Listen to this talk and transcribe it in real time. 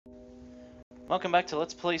Welcome back to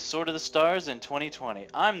Let's Play Sword of the Stars in 2020.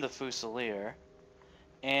 I'm the Liir,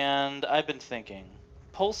 and I've been thinking.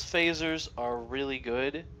 Pulse phasers are really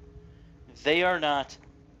good. They are not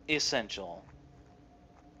essential.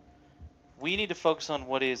 We need to focus on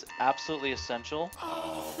what is absolutely essential.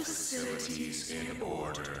 All facilities in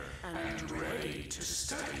order and ready to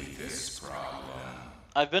study this problem.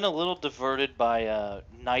 I've been a little diverted by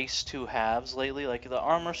nice to-haves lately, like the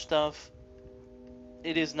armor stuff.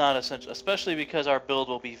 It is not essential, especially because our build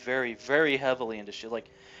will be very, very heavily into shield. Like,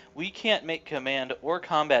 we can't make command or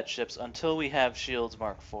combat ships until we have Shields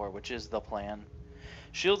Mark IV, which is the plan.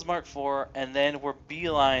 Shields Mark IV, and then we're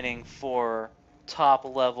beelining for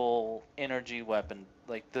top-level energy weapon,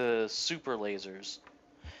 like the super lasers.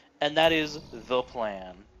 And that is the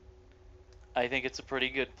plan. I think it's a pretty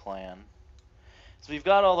good plan. So we've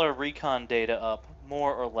got all our recon data up,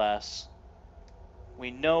 more or less. We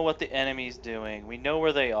know what the enemy's doing. We know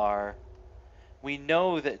where they are. We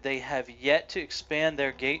know that they have yet to expand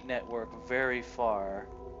their gate network very far.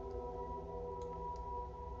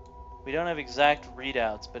 We don't have exact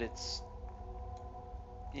readouts, but it's,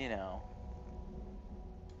 you know,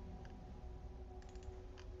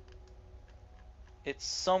 it's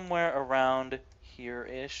somewhere around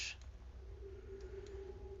here-ish.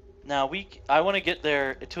 Now, I want to get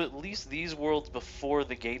there to at least these worlds before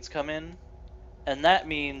the gates come in. And that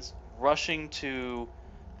means rushing to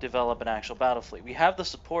develop an actual battle fleet. We have the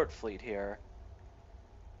support fleet here.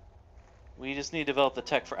 We just need to develop the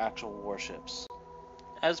tech for actual warships.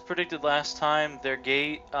 As predicted last time, their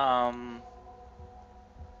gate, I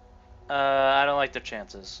don't like their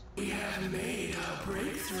chances. We have made a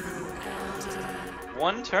breakthrough, Elder.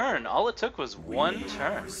 One turn. All it took was one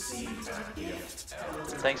turn. Received a gift, Elder.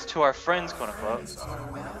 Thanks to our friends, quote unquote. Friends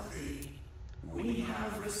are wealthy. We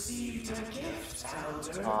have received a gift,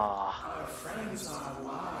 Elder. Ah. Our friends are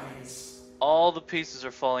wise. All the pieces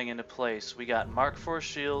are falling into place. We got Mark IV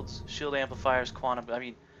shields, shield amplifiers, quantum. I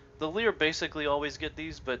mean, the Liir basically always get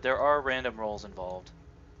these, but there are random rolls involved.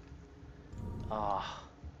 Ah.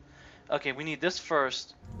 Okay, we need this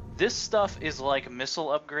first. This stuff is like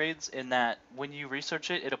missile upgrades in that when you research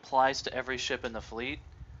it, it applies to every ship in the fleet.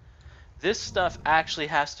 This stuff actually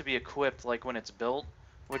has to be equipped like when it's built,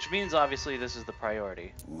 which means obviously this is the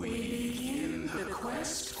priority. We begin the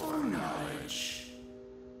quest for knowledge.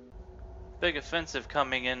 Big offensive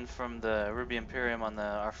coming in from the Ruby Imperium on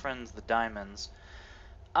our friends the Diamonds.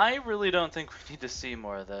 I really don't think we need to see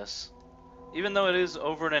more of this. Even though it is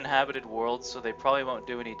over an inhabited world, so they probably won't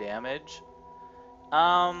do any damage.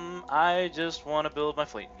 I just want to build my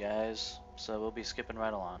fleet, guys. So we'll be skipping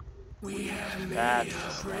right along. We have made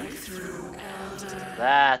That's a breakthrough, Elder.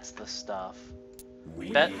 That's the stuff.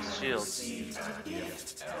 We Bet have shields. received a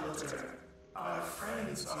gift, Elder. Our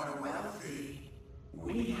friends are wealthy.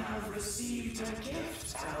 We have received a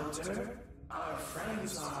gift, Elder. Our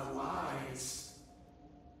friends are wise.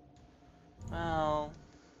 Well,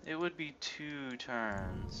 it would be 2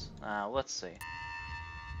 turns. Let's see.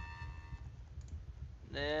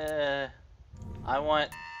 I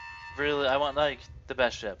want like the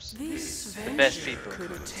best ships. This The best venture people.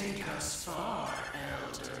 could take us far,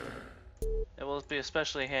 Elder. It will be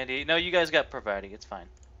especially handy. No, you guys got providing. It's fine.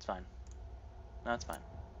 It's fine. No, it's fine.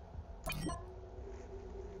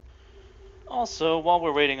 Also, while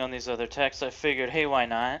we're waiting on these other techs, I figured, hey, why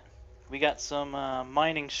not? We got some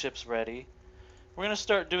mining ships ready. We're gonna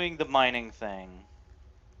start doing the mining thing,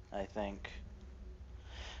 I think.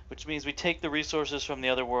 Which means we take the resources from the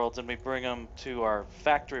other worlds and we bring them to our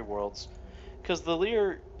factory worlds. Because the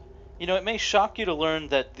Liir, you know, it may shock you to learn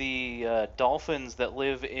that the dolphins that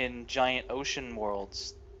live in giant ocean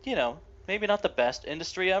worlds, you know, maybe not the best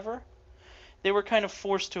industry ever. They were kind of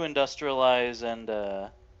forced to industrialize and,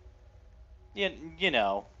 you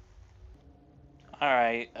know.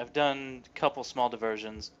 Alright, I've done a couple small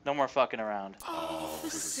diversions. No more fucking around. All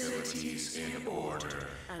facilities in order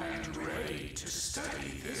and ready to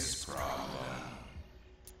study this problem.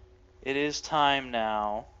 It is time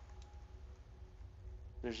now.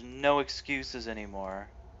 There's no excuses anymore.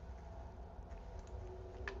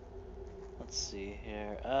 Let's see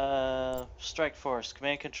here. Strike Force,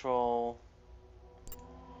 Command Control.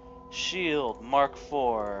 Shield, Mark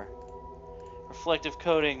IV. Reflective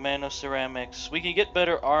coating, nanoceramics. We can get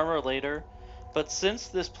better armor later, but since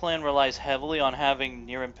this plan relies heavily on having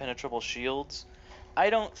near impenetrable shields,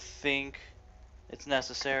 I don't think it's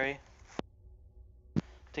necessary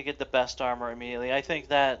to get the best armor immediately. I think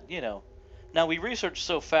that, you know, now we research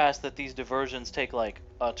so fast that these diversions take like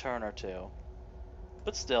a turn or two,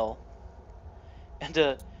 but still.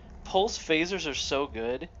 And pulse phasers are so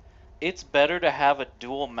good it's better to have a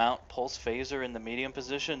dual mount pulse phaser in the medium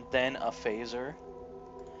position than a phaser.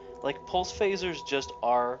 Like, pulse phasers just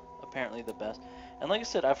are apparently the best. And like I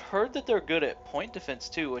said, I've heard that they're good at point defense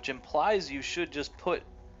too, which implies you should just put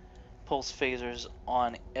pulse phasers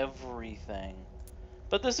on everything.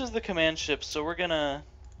 But this is the command ship, so we're gonna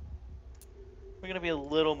be a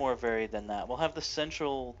little more varied than that. We'll have the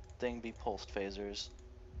central thing be pulsed phasers,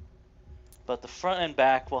 but the front and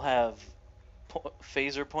back will have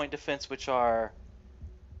phaser point defense, which are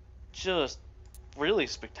just really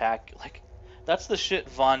spectacular. Like, that's the shit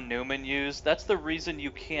von Neumann used. That's the reason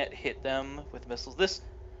you can't hit them with missiles.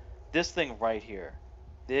 This thing right here,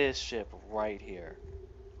 this ship right here.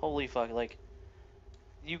 Holy fuck! Like,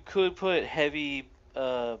 you could put heavy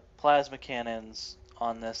plasma cannons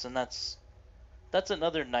on this, and that's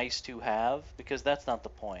another nice to have, because that's not the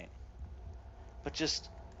point. But just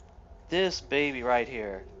this baby right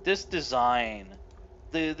here, this design,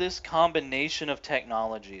 this combination of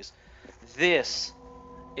technologies, this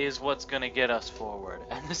is what's going to get us forward.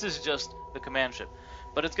 And this is just the command ship.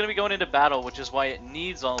 But it's going to be going into battle, which is why it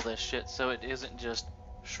needs all this shit, so it isn't just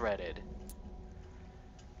shredded.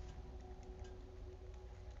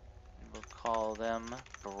 We'll call them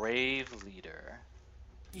Brave Leader.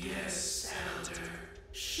 Yes, Elder.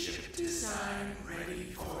 Ship design ready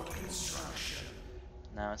for construction.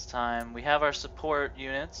 Now it's time. We have our support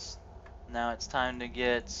units. Now it's time to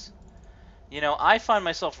get... You know, I find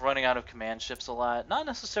myself running out of command ships a lot. Not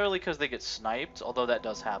necessarily because they get sniped, although that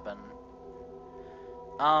does happen.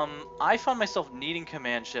 I find myself needing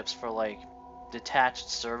command ships for, like, detached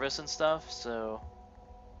service and stuff, so...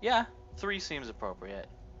 Yeah, 3 seems appropriate.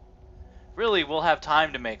 Really, we'll have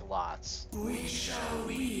time to make lots. We shall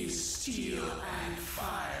leave steel and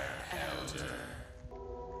fire, Elder.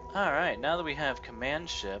 Alright, now that we have command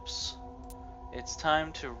ships, it's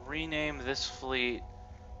time to rename this fleet.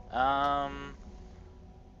 I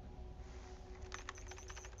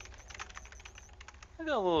got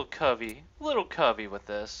a little covey with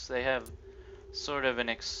this. They have sort of an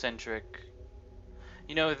eccentric...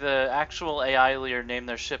 You know, the actual AI Liir named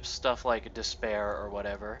their ships stuff like Despair or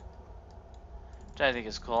whatever. Which I think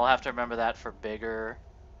is cool. I'll have to remember that for bigger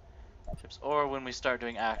ships, or when we start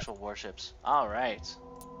doing actual warships. Alright.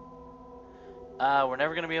 We're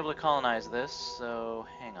never going to be able to colonize this, so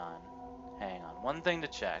hang on. One thing to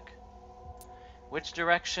check. Which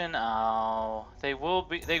direction? Oh, they would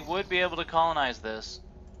be able to colonize this.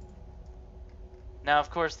 Now, of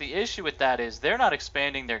course, the issue with that is they're not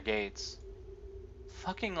expanding their gates.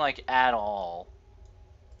 Fucking, like, at all.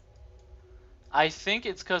 I think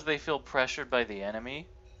it's because they feel pressured by the enemy,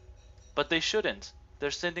 but they shouldn't. They're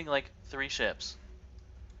sending, like, 3 ships.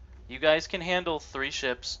 You guys can handle 3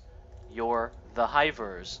 ships. You're the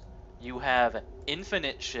Hivers. You have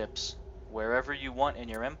infinite ships wherever you want in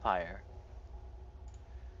your empire.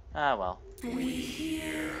 Ah, well. We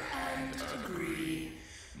hear and agree.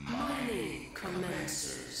 Mining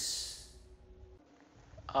commences.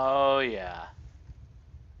 Oh, yeah.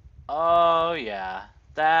 Oh, yeah.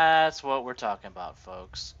 That's what we're talking about,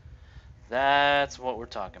 folks. That's what we're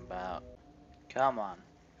talking about. Come on.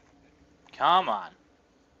 Come on.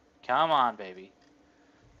 Come on, baby.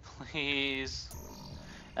 Please.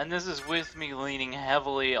 And this is with me leaning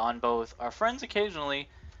heavily on both our friends occasionally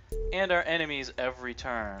and our enemies every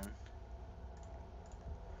turn.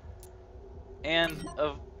 And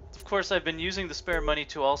of course, I've been using the spare money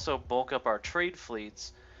to also bulk up our trade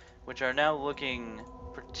fleets, which are now looking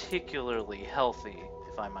particularly healthy,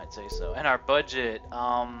 if I might say so. And our budget,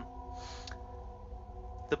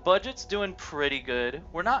 the budget's doing pretty good.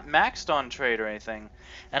 We're not maxed on trade or anything.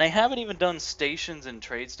 And I haven't even done stations and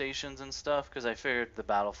trade stations and stuff, because I figured the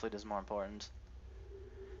battle fleet is more important.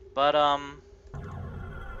 But,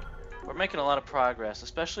 we're making a lot of progress,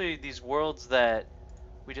 especially these worlds that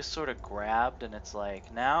we just sort of grabbed, and it's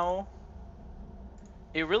like, now...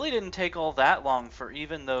 It really didn't take all that long for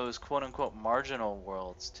even those quote-unquote marginal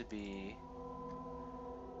worlds to be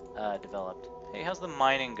developed. Hey, how's the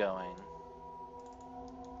mining going?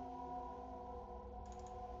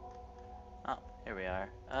 Oh, here we are.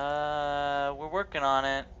 We're working on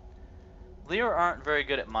it. Liir aren't very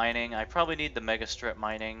good at mining. I probably need the mega strip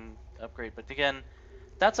mining upgrade, but again,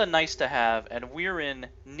 that's a nice to have, and we're in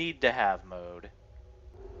need to have mode.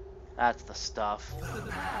 That's the stuff.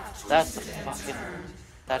 That's the fucking...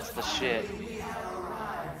 That's the shit.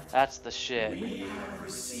 That's the shit. We have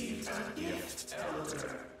received a gift,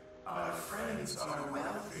 Elder. Our friends are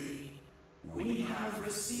wealthy. We have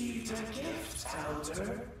received a gift,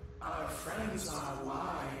 Elder. Our friends are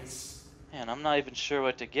wise. Man, I'm not even sure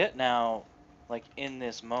what to get now, like, in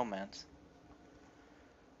this moment.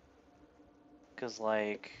 Because,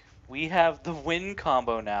 like, We have the win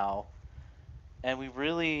combo now, and we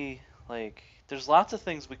really, like, there's lots of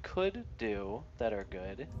things we could do that are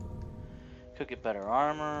good. Could get better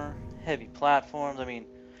armor, heavy platforms. I mean,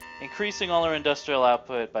 increasing all our industrial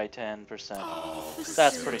output by 10%.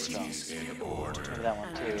 That's pretty strong. Maybe that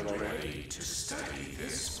one too later. Ready to study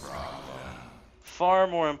this problem. Far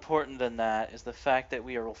more important than that is the fact that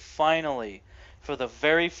we are finally, for the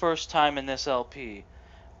very first time in this LP,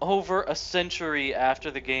 over a century after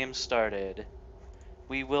the game started,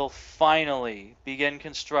 we will finally begin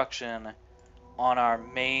construction on our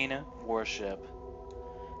main warship.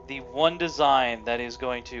 The one design that is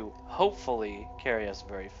going to hopefully carry us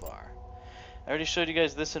very far. I already showed you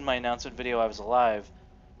guys this in my announcement video. I was alive,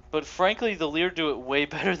 but frankly the Liir do it way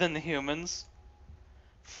better than the humans.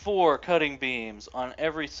 4 cutting beams on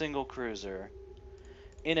every single cruiser,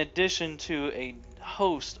 in addition to a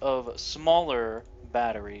host of smaller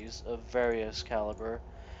batteries of various caliber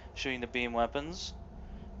shooting the beam weapons.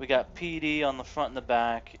 We got PD on the front and the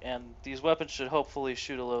back, and these weapons should hopefully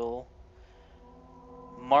shoot a little.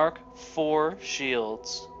 Mark 4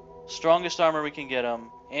 shields, strongest armor we can get them,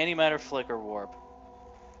 antimatter, flicker, warp.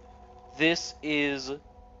 This is...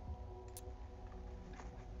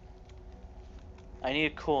 I need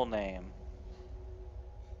a cool name.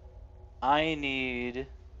 I need...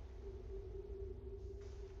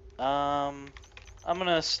 I'm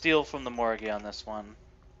gonna steal from the Morgie on this one.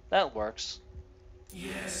 That works.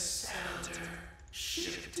 Yes, Elder.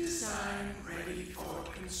 Ship design ready for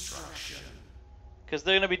construction. Because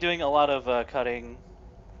they're gonna be doing a lot of cutting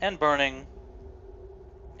and burning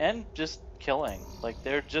and just killing. Like,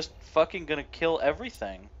 they're just fucking gonna kill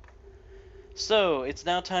everything. So, it's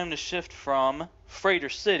now time to shift from Freighter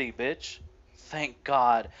City, bitch. Thank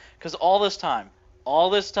God. Because all this time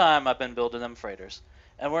I've been building them freighters.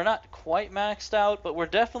 And we're not quite maxed out, but we're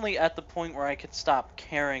definitely at the point where I could stop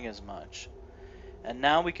caring as much. And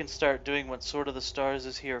now we can start doing what Sword of the Stars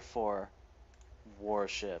is here for.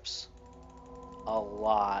 Warships. A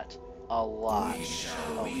lot of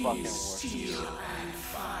fucking warships. And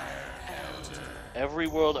fire, Elder. Every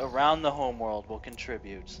world around the homeworld will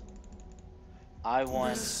contribute. I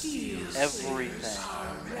want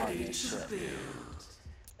everything on this ship.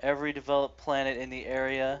 Every developed planet in the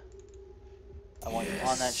area, I want you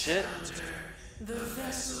on that shit. The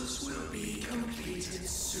vessels will be completed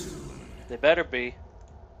soon. They better be.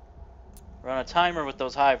 We're on a timer with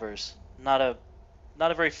those hivers. Not a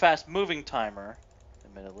very fast moving timer,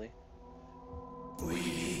 admittedly. We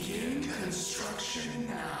begin construction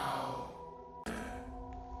now.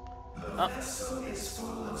 The vessel is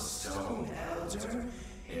full of stone, Elder.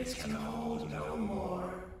 It can hold no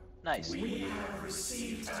more. Nice. We have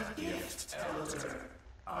received a gift, Elder.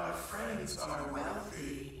 Our friends are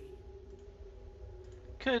wealthy.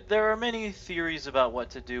 There are many theories about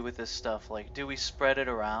what to do with this stuff. Like, do we spread it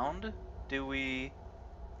around? Do we...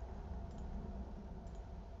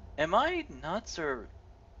 Am I nuts, or...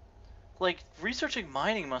 Like, researching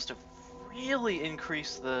mining must have really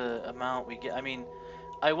increased the amount we get. I mean,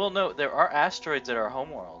 I will note, there are asteroids at our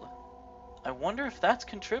homeworld. I wonder if that's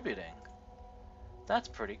contributing. That's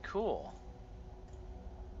pretty cool.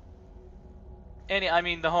 I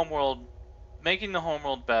mean, the homeworld... Making the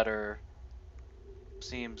homeworld better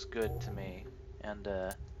seems good to me. And,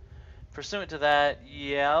 pursuant to that,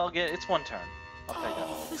 yeah, it's one turn. I'll pick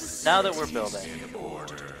up. Now that we're building. In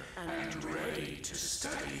order and ready to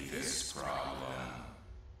study this problem.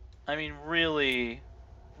 I mean, really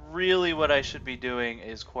what I should be doing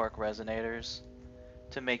is quark resonators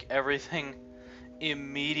to make everything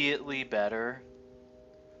immediately better.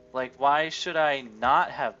 Like, why should I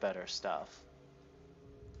not have better stuff?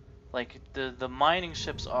 Like, the mining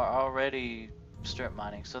ships are already strip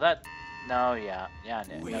mining, so that... No, yeah.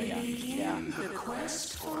 The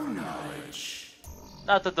quest for knowledge.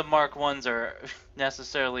 Not that the Mark 1s are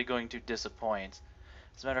necessarily going to disappoint.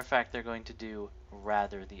 As a matter of fact, they're going to do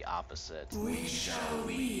rather the opposite. We shall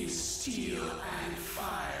weave steel and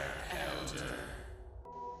fire, Elder.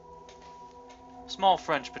 Small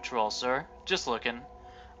French patrol, sir. Just looking.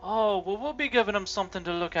 Oh, well, we'll be giving them something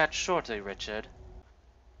to look at shortly, Richard.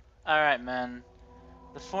 Alright, man.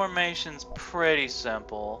 The formation's pretty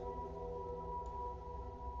simple.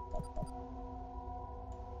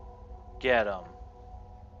 Get 'em.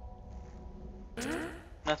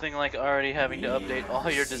 Nothing like already having to update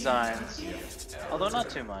all your designs. Although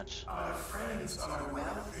not too much. Our friends are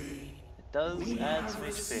wealthy. It does add some HP.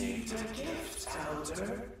 Received a gift,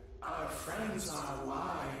 Elder. Our friends are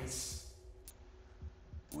wise.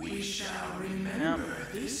 We shall remember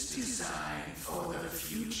this design for the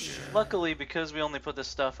future. Luckily, because we only put this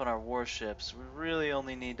stuff on our warships, we really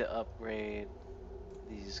only need to upgrade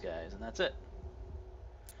these guys, and that's it.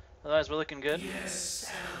 Otherwise, we're looking good.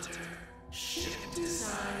 Yes, Elder. Ship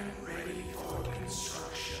design ready for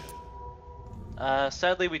construction.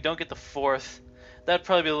 Sadly, we don't get the 4th. That'd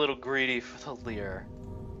probably be a little greedy for the Liir,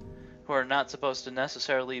 who are not supposed to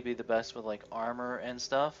necessarily be the best with like armor and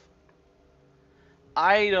stuff.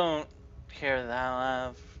 I don't care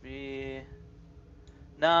that much.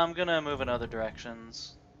 No, I'm gonna move in other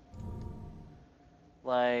directions.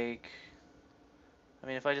 Like, I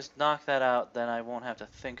mean, if I just knock that out, then I won't have to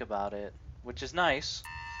think about it, which is nice.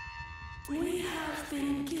 We have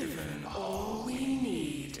been given all we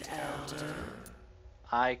need, Elder.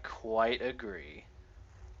 I quite agree.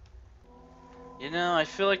 You know, I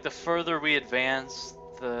feel like the further we advance,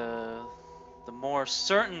 the more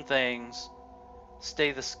certain things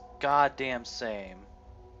stay the goddamn same.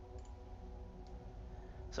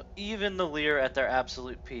 So even the Liir at their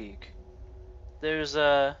absolute peak, there's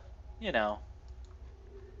you know,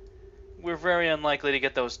 we're very unlikely to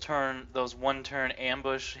get those one-turn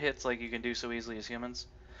ambush hits like you can do so easily as humans.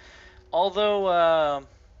 Although,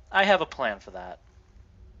 I have a plan for that.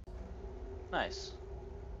 Nice.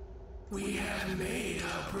 We have made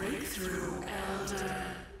a breakthrough, Elder.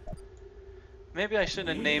 Maybe I shouldn't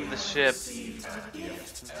have named the ship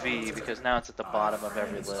V, because now it's at the bottom of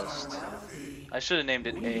every list. I should have named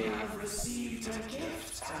it A. We have received a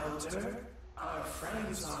gift, Elder. Our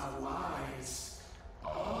friends are wise.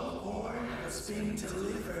 All ore has been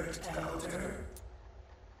delivered, Elder.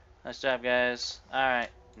 Nice job, guys. Alright,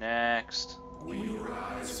 next. We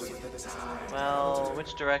rise with the tide. Well,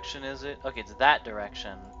 which direction is it? Okay, it's that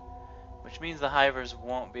direction. Which means the hivers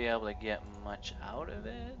won't be able to get much out of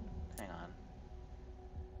it. Hang on.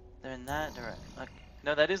 They're in that direction. Okay.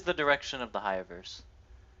 No, that is the direction of the hivers.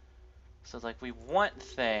 So it's like we want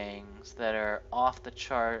things that are off the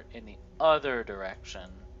chart in the other direction.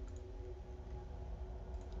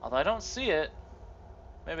 Although I don't see it.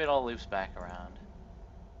 Maybe it all loops back around.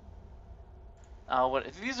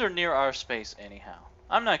 These are near our space anyhow.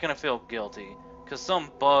 I'm not gonna feel guilty, because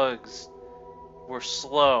some bugs were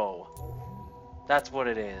slow. That's what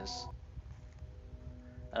it is.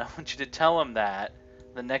 And I want you to tell them that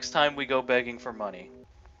the next time we go begging for money.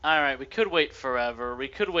 Alright, we could wait forever. We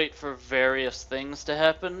could wait for various things to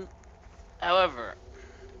happen. However,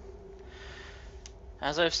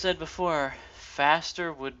 as I've said before,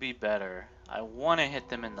 faster would be better. I want to hit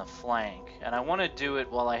them in the flank, and I want to do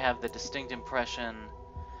it while I have the distinct impression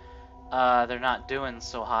they're not doing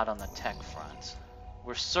so hot on the tech front.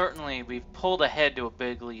 We've pulled ahead to a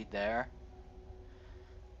big lead there.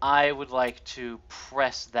 I would like to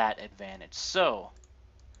press that advantage. So,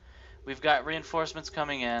 we've got reinforcements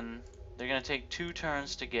coming in. They're going to take 2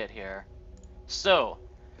 turns to get here. So,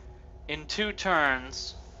 in 2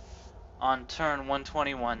 turns, on turn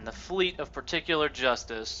 121, the fleet of particular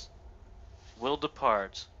justice will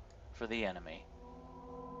depart for the enemy.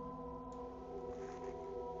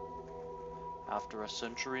 After a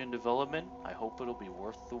century in development, I hope it'll be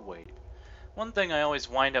worth the wait. One thing I always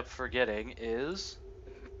wind up forgetting is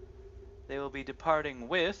they will be departing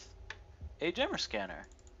with a jammer scanner.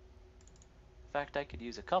 In fact, I could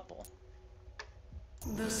use a couple.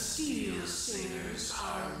 The steel singers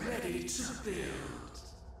are ready to build.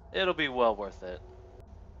 It'll be well worth it.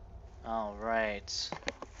 Alright.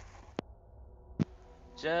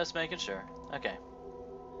 Just making sure. Okay.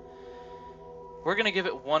 We're gonna give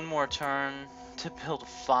it one more turn to build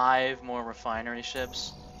 5 more refinery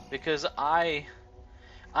ships, because I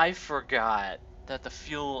forgot that the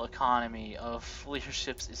fuel economy of Liir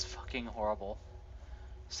ships is fucking horrible.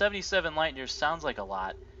 77 light years sounds like a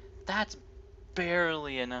lot. That's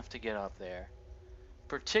barely enough to get up there.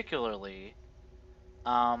 Particularly,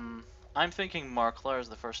 I'm thinking Marklar is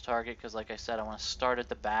the first target, because like I said, I want to start at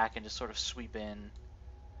the back and just sort of sweep in.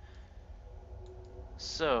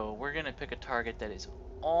 So, we're going to pick a target that is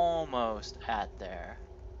almost at there.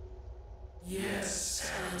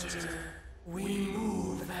 Yes, Elder. We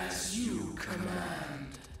move as you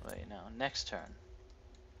command. Wait, no, next turn.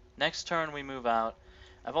 Next turn we move out.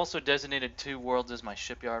 I've also designated 2 worlds as my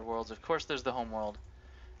shipyard worlds. Of course there's the home world.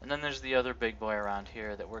 And then there's the other big boy around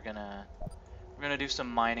here that we're gonna do some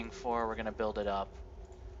mining for. We're gonna build it up.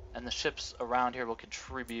 And the ships around here will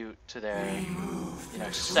contribute to their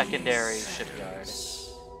secondary shipyard.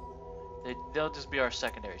 They'll just be our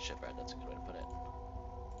secondary shipyard, that's a good way to put it.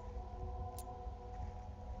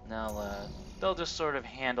 Now, they'll just sort of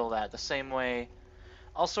handle that the same way.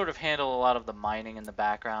 I'll sort of handle a lot of the mining in the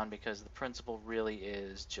background, because the principle really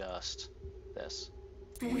is just this.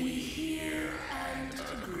 We hear and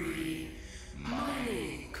agree.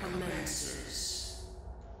 Mining commences.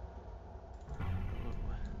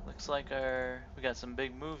 Ooh, looks like we got some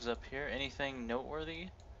big moves up here. Anything noteworthy?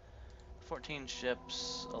 14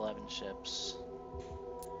 ships, 11 ships.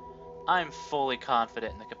 I'm fully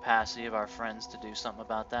confident in the capacity of our friends to do something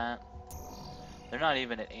about that. They're not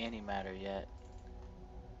even at antimatter yet.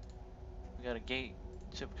 We got a gate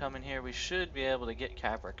ship coming here. We should be able to get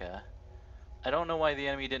Caprica. I don't know why the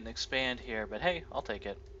enemy didn't expand here, but hey, I'll take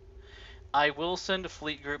it. I will send a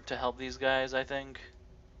fleet group to help these guys, I think.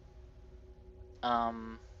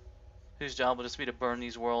 Whose job will just be to burn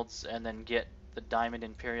these worlds and then get the Diamond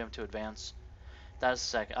Imperium to advance. That's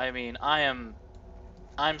second. I mean, I'm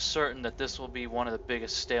certain that this will be one of the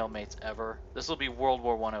biggest stalemates ever. This will be World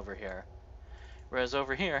War I over here. Whereas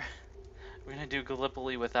over here, we're gonna do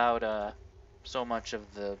Gallipoli without so much of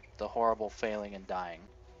the horrible failing and dying.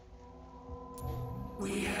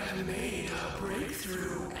 We have made a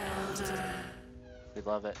breakthrough, Elder. We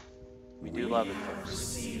love it. We do love it, folks.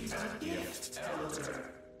 Received a gift,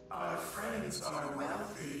 Elder. Our friends are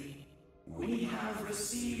wealthy. We have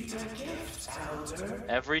received a gift, Elder.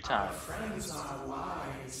 Every time. Our friends are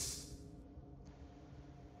wise.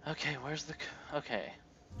 Okay, where's the... Okay.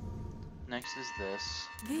 Next is this.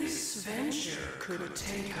 This venture could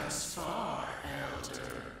take us far,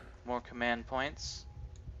 Elder. More command points.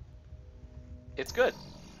 It's good.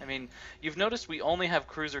 I mean, you've noticed we only have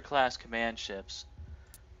cruiser-class command ships.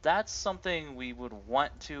 That's something we would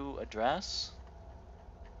want to address.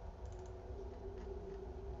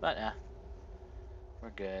 But, we're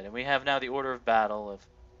good. And we have now the order of battle of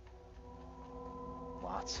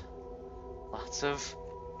lots of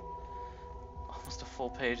almost a full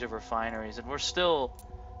page of refineries, and we're still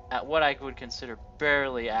at what I would consider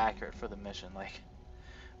barely accurate for the mission. Like,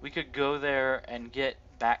 we could go there and get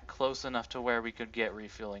back close enough to where we could get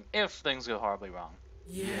refueling if things go horribly wrong.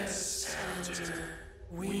 Yes, Elder.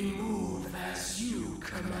 We move as you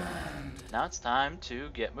command. Now it's time to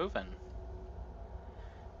get moving.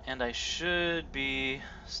 And I should be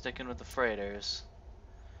sticking with the freighters,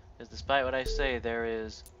 because despite what I say, there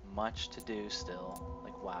is much to do still.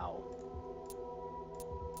 Like, wow.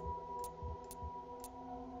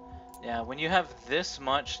 Yeah, when you have this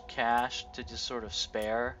much cash to just sort of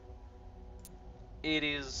spare, it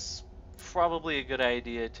is probably a good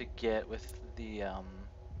idea to get with the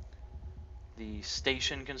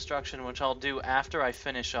station construction, which I'll do after I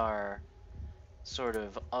finish our sort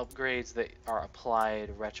of upgrades that are applied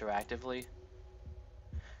retroactively.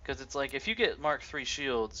 Because it's like, if you get Mark III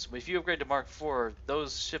shields, if you upgrade to Mark IV,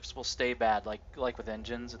 those ships will stay bad, like with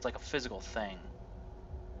engines. It's like a physical thing.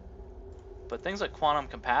 But things like quantum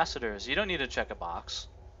capacitors, you don't need to check a box.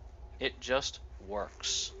 It just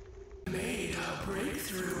works. Made a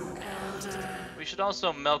breakthrough, Elder. We should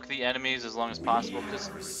also milk the enemies as long as possible, because...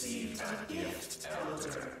 Received a gift,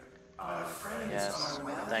 Elder. Our friends Yes, are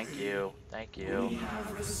wealthy. thank you, thank We you.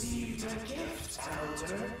 have received a gift,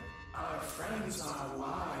 Elder. Our friends are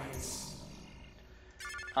wise.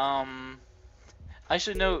 I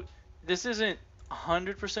should note, this isn't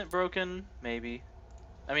 100% broken, maybe.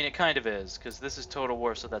 I mean, it kind of is, because this is Total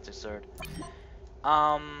War, so that's absurd.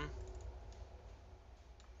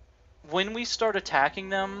 When we start attacking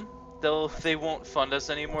them, they won't fund us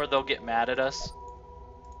anymore, they'll get mad at us.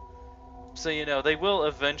 So, you know, they will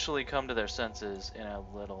eventually come to their senses in a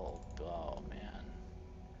little... Oh, man.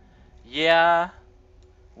 Yeah,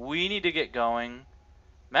 we need to get going.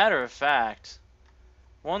 Matter of fact,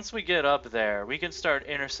 once we get up there, we can start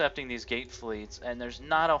intercepting these gate fleets, and there's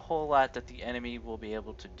not a whole lot that the enemy will be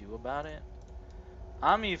able to do about it.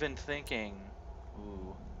 I'm even thinking...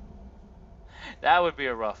 Ooh. That would be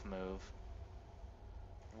a rough move.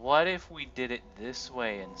 What if we did it this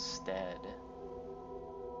way instead?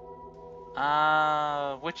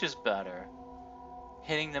 Which is better?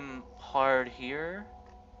 Hitting them hard here?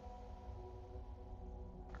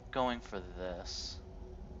 Or going for this?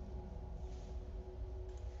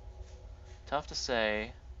 Tough to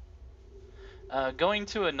say. Going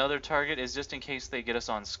to another target is just in case they get us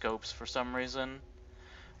on scopes for some reason.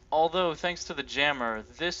 Although, thanks to the jammer,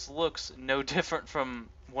 this looks no different from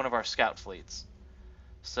one of our scout fleets.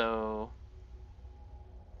 So,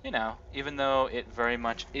 you know, even though it very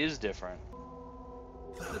much is different.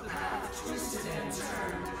 The path twisted and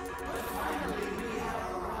turned, but finally we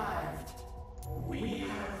have arrived. We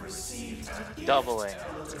have received a gift, Doubling.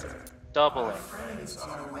 Elder. Doubling. Our friends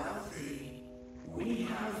are wealthy. We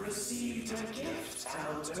have received a gift,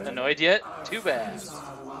 Elder. Annoyed yet? Our Too bad. friends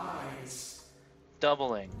are wise.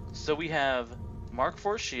 Doubling. So we have Mark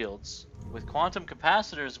IV shields with quantum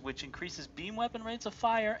capacitors, which increases beam weapon rates of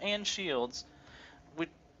fire and shields, which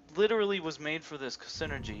literally was made for this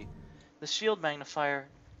synergy. The shield magnifier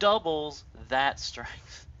doubles that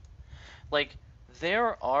strength. Like,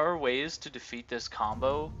 There are ways to defeat this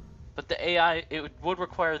combo, but the AI, it would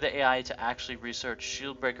require the AI to actually research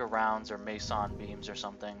Shieldbreaker rounds or Mason beams or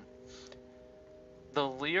something. The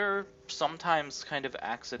Liir sometimes kind of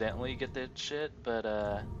accidentally get that shit, but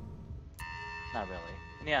not really.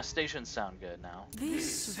 And yeah, stations sound good now.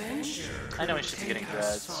 This venture I know we should be getting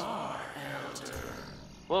dreads. far, Elder.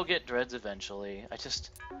 We'll get dreads eventually.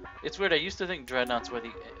 It's weird, I used to think dreadnoughts were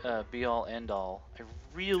the be-all, end-all. I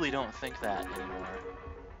really don't think that anymore.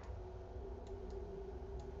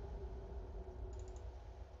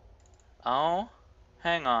 Oh,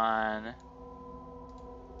 hang on.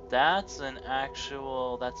 That's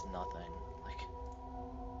that's nothing.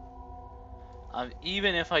 Like,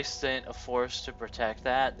 even if I sent a force to protect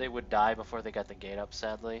that, they would die before they got the gate up,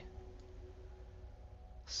 sadly.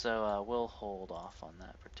 So, we'll hold off on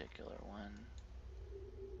that particular one.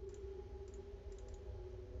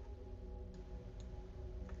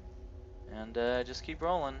 And, just keep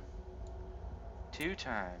rolling. 2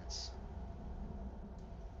 turns.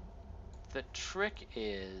 The trick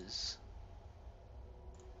is,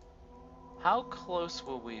 how close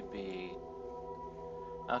will we be?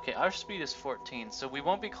 Okay, our speed is 14, so we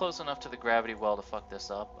won't be close enough to the gravity well to fuck this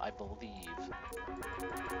up, I believe.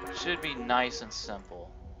 Should be nice and simple.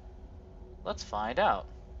 Let's find out.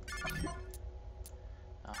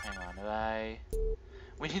 Oh, hang on,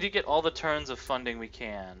 we need to get all the turns of funding we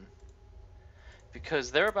can.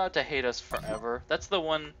 Because they're about to hate us forever. That's the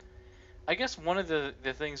one... I guess one of the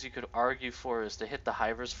things you could argue for is to hit the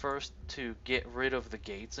hivers first to get rid of the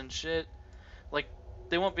gates and shit. Like,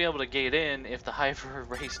 they won't be able to gate in if the hiver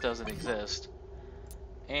race doesn't exist.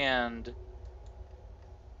 And,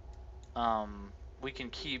 we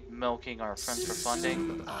can keep milking our friends for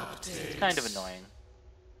funding. It's kind of annoying.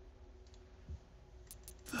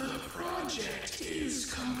 The project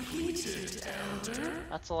is completed, Elder.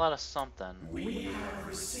 That's a lot of something. We have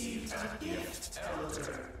received a gift,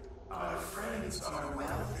 Elder. Our friends are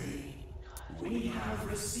wealthy. We have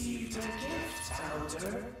received a gift,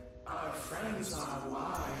 Elder. Our friends are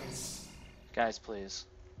wise. Guys, please.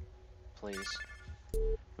 Please.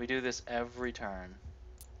 We do this every turn.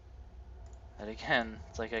 And again,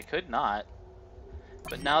 it's like I could not.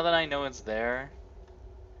 But now that I know it's there,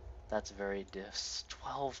 that's very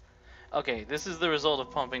 12. Okay, this is the result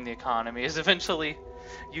of pumping the economy, is eventually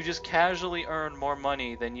you just casually earn more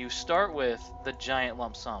money than you start with the giant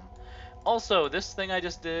lump sum. Also, this thing I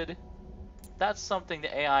just did, that's something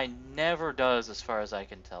the AI never does as far as I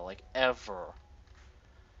can tell, like ever.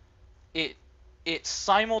 It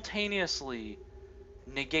simultaneously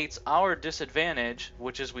negates our disadvantage,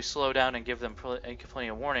 which is we slow down and give them plenty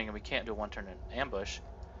of warning and we can't do a one-turn ambush,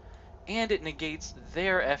 and it negates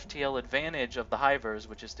their FTL advantage of the hivers,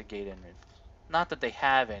 which is to gate in. Not that they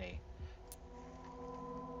have any.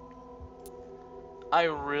 I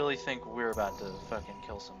really think we're about to fucking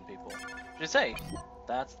kill some people. Just say,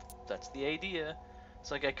 that's the idea. It's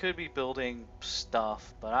like I could be building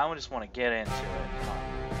stuff, but I just want to get into it.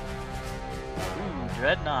 Ooh,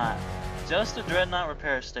 Dreadnought. Just a Dreadnought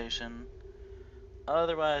repair station.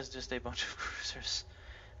 Otherwise, just a bunch of cruisers.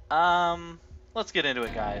 Let's get into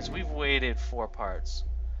it, guys. We've waited 4 parts.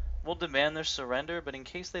 We'll demand their surrender, but in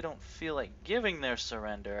case they don't feel like giving their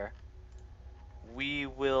surrender, we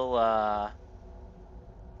will,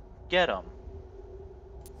 get them.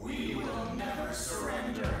 We will never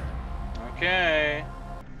surrender. Okay.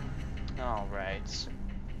 Alright.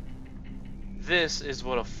 This is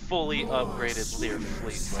what a fully upgraded Liir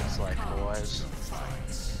fleet looks like, boys.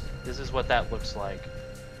 This is what that looks like.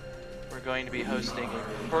 We're going to be hosting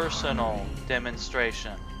a personal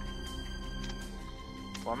demonstration.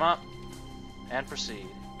 Form up and proceed.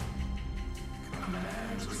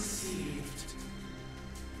 Command received.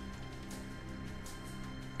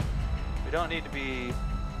 We don't need to be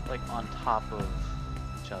like on top of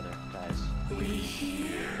each other, guys. We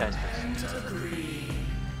hear Guys, and please. agree.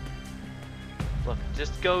 Look,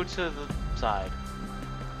 just go to the side.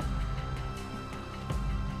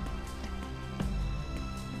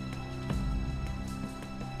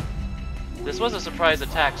 This was a surprise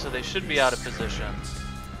attack, so they should be out of position.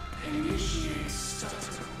 Initiate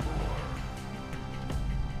starter war.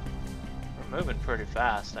 We're moving pretty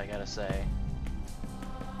fast, I gotta say.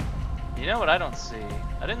 You know what I don't see?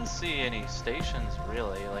 I didn't see any stations,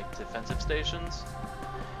 really, like defensive stations.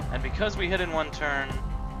 And because we hit in 1 turn,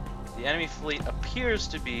 the enemy fleet appears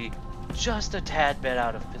to be just a tad bit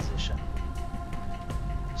out of position.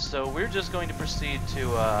 So we're just going to proceed to,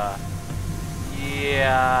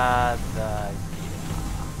 the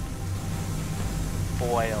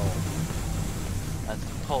foil. That's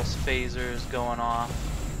the pulse phasers going off.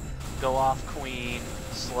 Go off, Queen.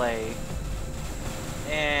 Slay.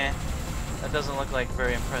 That doesn't look like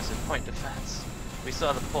very impressive point defense. We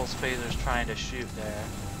saw the pulse phasers trying to shoot there.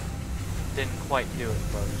 Didn't quite do it,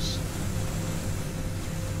 folks.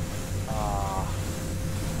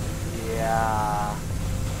 Yeah.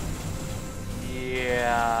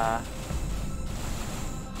 Yeah.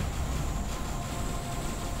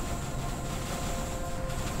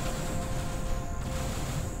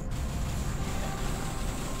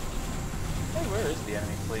 Hey, where is the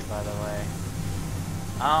enemy fleet, by the way?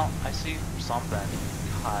 Oh, I see something.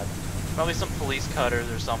 God. Probably some police cutters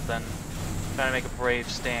or something. Trying to make a brave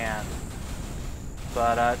stand.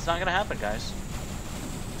 But it's not gonna happen, guys.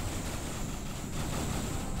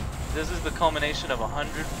 This is the culmination of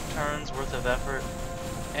 100 turns worth of effort,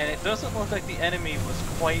 and it doesn't look like the enemy was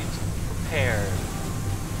quite prepared.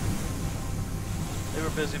 They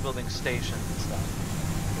were busy building stations and stuff,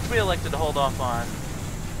 which we elected to hold off on.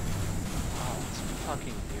 Oh, it's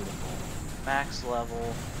fucking beautiful. Max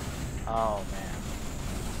level. Oh man.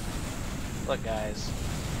 Look, guys.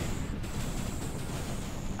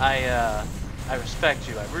 I respect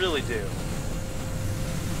you. I really do.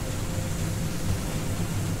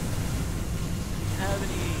 Have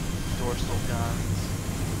any dorsal guns?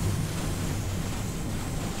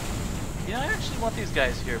 Yeah, I actually want these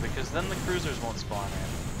guys here because then the cruisers won't spawn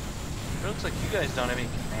in. It looks like you guys don't have any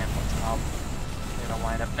command points. I'm gonna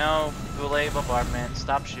line up. No, Goulet bombardment.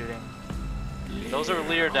 Stop shooting. Those are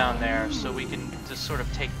Liir down there, so we can just sort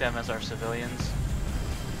of take them as our civilians,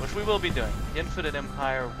 which we will be doing. The Infinite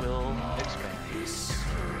Empire will expand.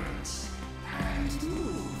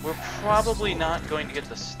 We're probably not going to get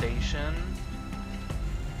the station.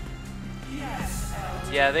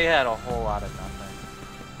 Yeah, they had a whole lot of nothing.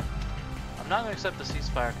 I'm not going to accept the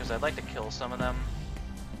ceasefire because I'd like to kill some of them.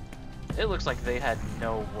 It looks like they had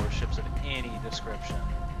no warships of any description.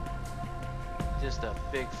 Just a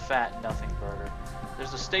big fat nothing burger.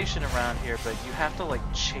 There's a station around here, but you have to like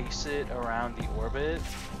chase it around the orbit.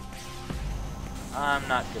 I'm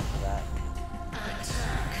not good for that.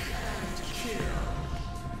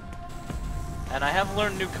 And I have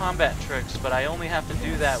learned new combat tricks, but I only have to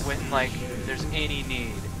do that when like there's any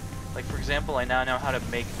need. Like for example, I now know how to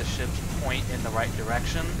make the ships point in the right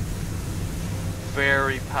direction.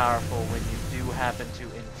 Very powerful when you do happen to,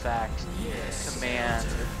 in fact, command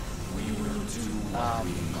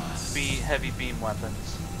heavy beam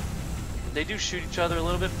weapons. They do shoot each other a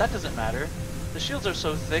little bit, but that doesn't matter. The shields are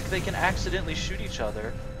so thick they can accidentally shoot each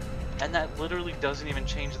other, and that literally doesn't even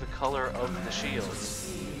change the color of the shields.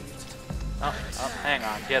 Oh, hang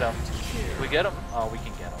on, get him. We get him? Oh, we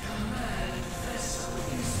can get him.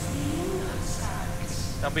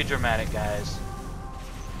 Don't be dramatic, guys.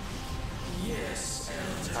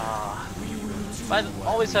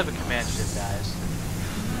 Always have a command ship, guys.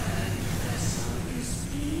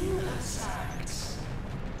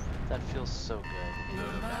 That feels so good. The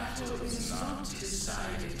battle is not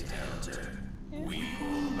decided, Elder. We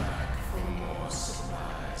pull back for more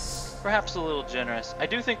supplies. Perhaps a little generous. I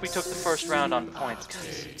do think we took the first round on points,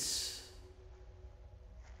 guys.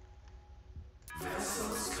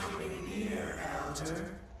 Vessels coming near,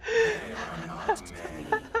 Elder. There are not many.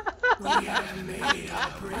 We have made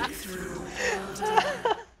a breakthrough,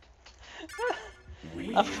 Elder.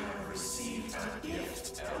 We have received a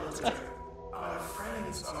gift, Elder. Our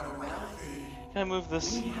friends are wealthy. Can I move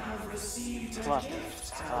this? We have received a Come on.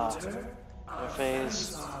 gift, Elder. Our Phase.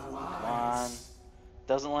 friends are Come wise. on.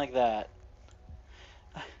 Doesn't like that.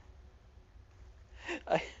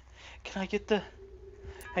 Can I get the...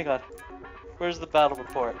 Hang on. Where's the battle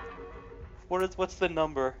report? What's the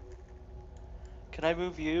number? Can I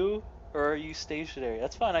move you? Or are you stationary?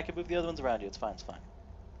 That's fine, I can move the other ones around you. It's fine, it's fine.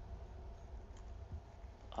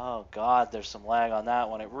 Oh god, there's some lag on that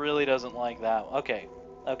one. It really doesn't like that. Okay.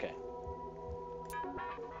 Okay.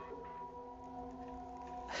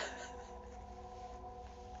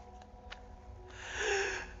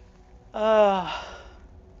 No,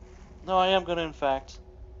 I am gonna, in fact.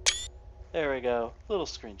 There we go. Little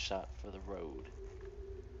screenshot for the road.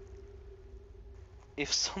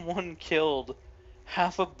 If someone killed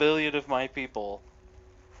 500 million of my people,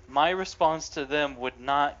 my response to them would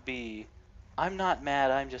not be, I'm not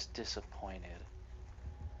mad, I'm just disappointed.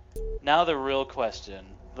 Now the real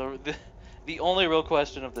question. The only real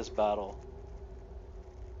question of this battle.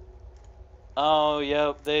 Oh,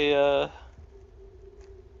 yep, they,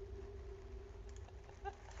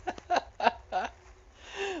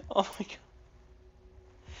 Oh my god.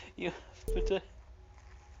 You have to...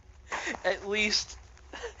 At least...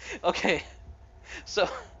 Okay. So...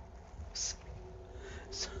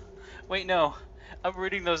 Wait, no. I'm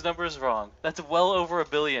reading those numbers wrong. That's well over 1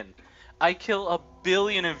 billion. I kill 1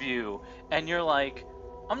 billion of you, and you're like,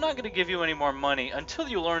 I'm not going to give you any more money until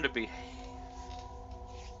you learn to behave.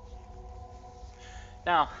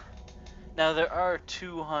 Now there are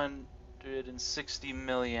 260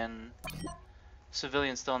 million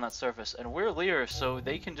civilians still on that surface, and we're Liir, so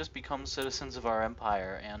they can just become citizens of our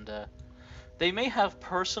empire, and they may have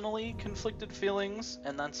personally conflicted feelings,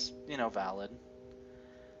 and that's, you know, valid.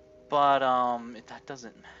 But that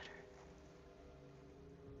doesn't matter.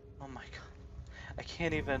 Oh my god. I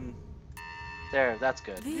can't even... There, that's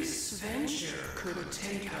good. This venture could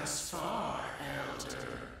take us far,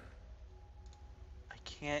 Elder. I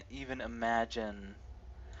can't even imagine.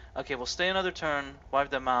 Okay, we'll stay another turn, wipe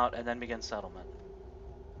them out, and then begin settlement.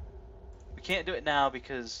 We can't do it now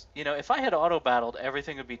because, you know, if I had auto-battled,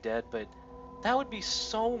 everything would be dead, but that would be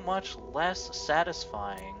so much less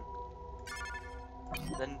satisfying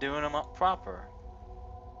than doing them up proper.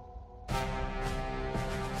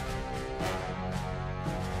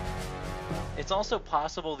 It's also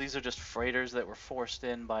possible these are just freighters that were forced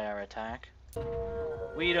in by our attack.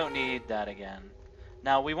 We don't need that again.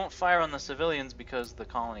 Now, we won't fire on the civilians because the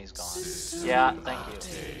colony's gone. Yeah, thank you.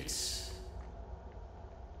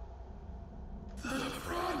 The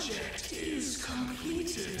project is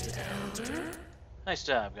completed, Elder. Nice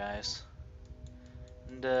job, guys.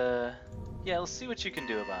 And, yeah, let's see what you can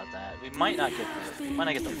do about that. We might not get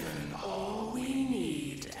the All we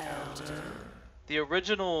need, Elder. The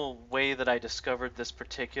original way that I discovered this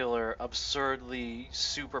particular absurdly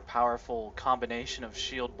super powerful combination of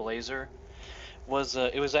shield blazer was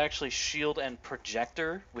it was actually shield and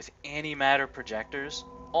projector with antimatter projectors.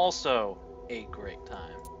 Also a great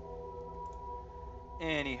time.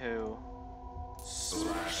 Anywho,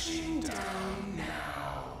 Slashing down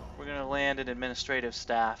now. we're gonna land an administrative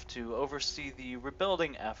staff to oversee the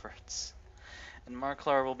rebuilding efforts. And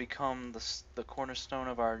Marklar will become the cornerstone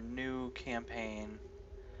of our new campaign.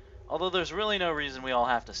 Although there's really no reason we all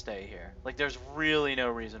have to stay here. Like, there's really no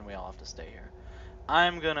reason we all have to stay here.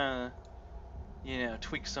 I'm gonna, you know,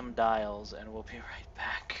 tweak some dials and we'll be right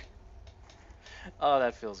back. Oh,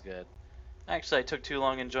 that feels good. Actually, I took too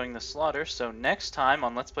long enjoying the slaughter, so next time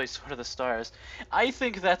on Let's Play Sword of the Stars, I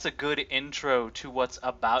think that's a good intro to what's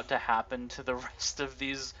about to happen to the rest of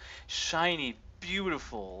these shiny,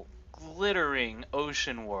 beautiful, glittering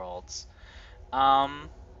ocean worlds.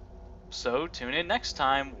 So tune in next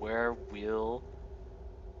time where we'll...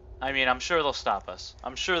 I mean, I'm sure they'll stop us.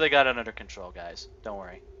 I'm sure they got it under control, guys. Don't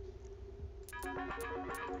worry.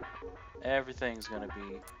 Everything's gonna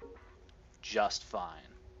be just fine.